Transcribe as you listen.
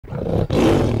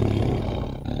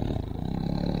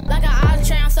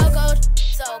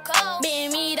cold.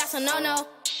 Being me, that's a no-no.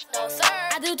 No sir.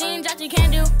 I do things that you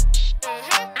can't do.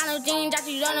 I know things that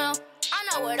you don't know.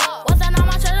 I know it all. What's that on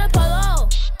my shirt? Polo.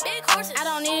 Big horses. I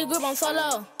don't need a group, I'm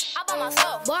solo. I by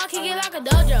myself. Boy, I kick it like a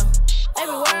dojo.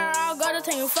 Everywhere I go to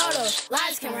taking photos.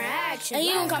 Lights, camera, action. And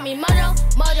you can call me Mojo,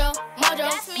 Mojo, Mojo,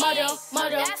 That's me. Mojo,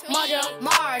 Mojo, That's me. Mojo,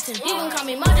 Martin. You can call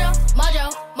me Mojo,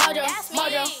 Mojo, Mojo, That's me.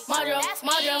 Mojo, Mojo, That's me.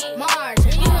 Mojo,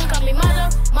 Martin. You can call me Mojo,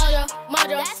 Mojo,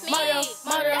 Mojo, That's me. Mojo,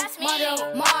 Mojo, That's me.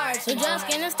 Mojo, Martin. So just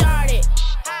getting started.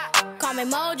 Ha. Call me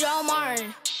Mojo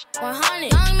Martin.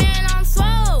 100. Young man, I'm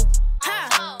swole.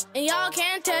 Ha. And y'all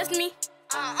can't test me.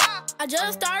 I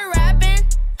just started rapping.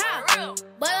 Ha. For real.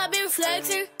 But I've been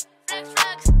flexing. Flex,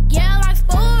 flex. Yeah, I like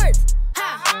sports.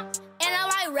 Ha. And I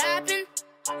like rapping.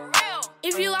 For real.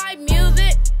 If you like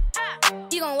music, Ha.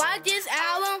 you gon' like this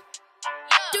album.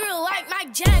 Yeah. Thrill like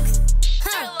Mike Jackson.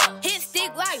 Thriller. Hit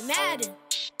stick like Madden.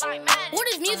 Like Madden. What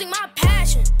is music? My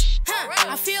passion.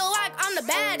 real. I feel like I'm the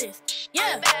baddest.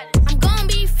 Yeah. the baddest. I'm gonna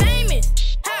be famous.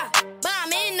 Ha. But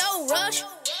I'm in no rush.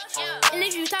 Yeah. And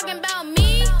if you talking about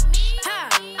me, ha,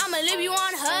 I'ma leave you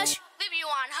on hush. Leave you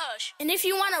on hush. And if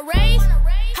you wanna raise,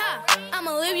 ha,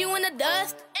 I'ma leave you in the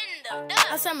dust. In the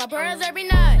I dust. say my prayers every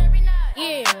night.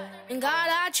 Yeah, in God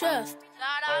I trust.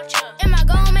 God out you. Am I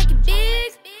gonna make it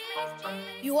big?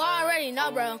 You already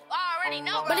know, bro. Already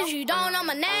know, bro. But if you don't know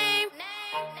my name,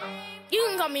 you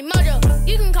can call me Mojo.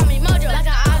 You can call me Mojo. Like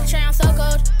an ox tray, I'm so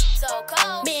cold. So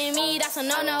cold. Being me, that's a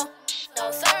no-no.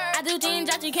 No sir. I do things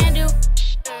that you can't do.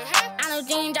 I know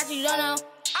things that you don't know.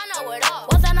 I know it all.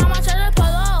 What's that on my shirt?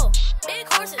 Polo. Big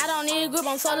horses. I don't need a group,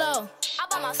 I'm solo. I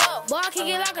by myself. Boy, I kick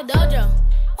it like a dojo.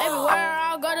 Everywhere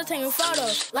I go to taking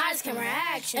photos. Lights, camera,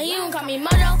 action. And you can call me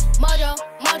Mojo, Mojo,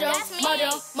 Mojo, That's me. Mojo,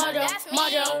 Mojo, That's me.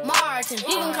 Mojo, Martin.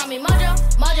 You can call me Mojo,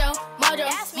 Mojo, Mojo,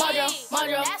 That's me. Mojo,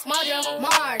 Mojo, That's me. Mojo,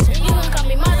 Martin. You can call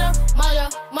me Mojo, Mojo,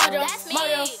 Mojo, That's me.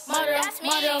 Mojo, Mojo, That's me.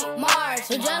 Mojo, Martin.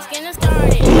 So just getting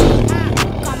started.